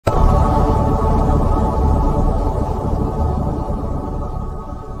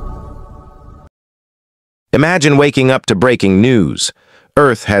Imagine waking up to breaking news.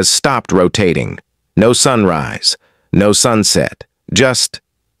 Earth has stopped rotating. No sunrise, no sunset, just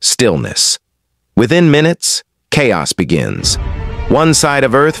stillness. Within minutes, chaos begins. One side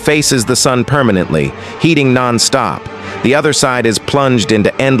of Earth faces the sun permanently, heating non-stop. The other side is plunged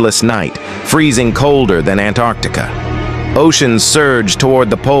into endless night, freezing colder than Antarctica. Oceans surge toward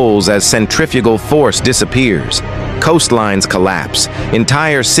the poles as centrifugal force disappears. Coastlines collapse.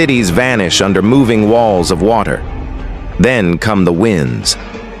 Entire cities vanish under moving walls of water. Then come the winds.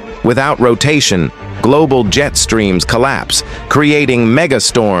 Without rotation, global jet streams collapse, creating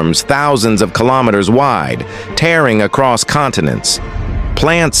megastorms thousands of kilometers wide, tearing across continents.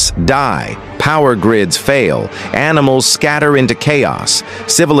 Plants die, power grids fail, animals scatter into chaos,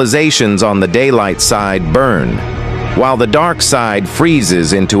 civilizations on the daylight side burn, while the dark side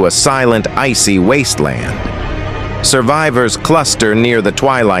freezes into a silent, icy wasteland. Survivors cluster near the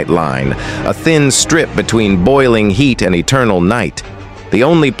twilight line, a thin strip between boiling heat and eternal night, the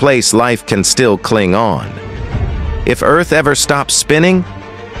only place life can still cling on. If Earth ever stops spinning,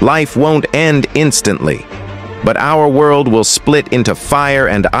 life won't end instantly, but our world will split into fire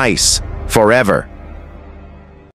and ice forever.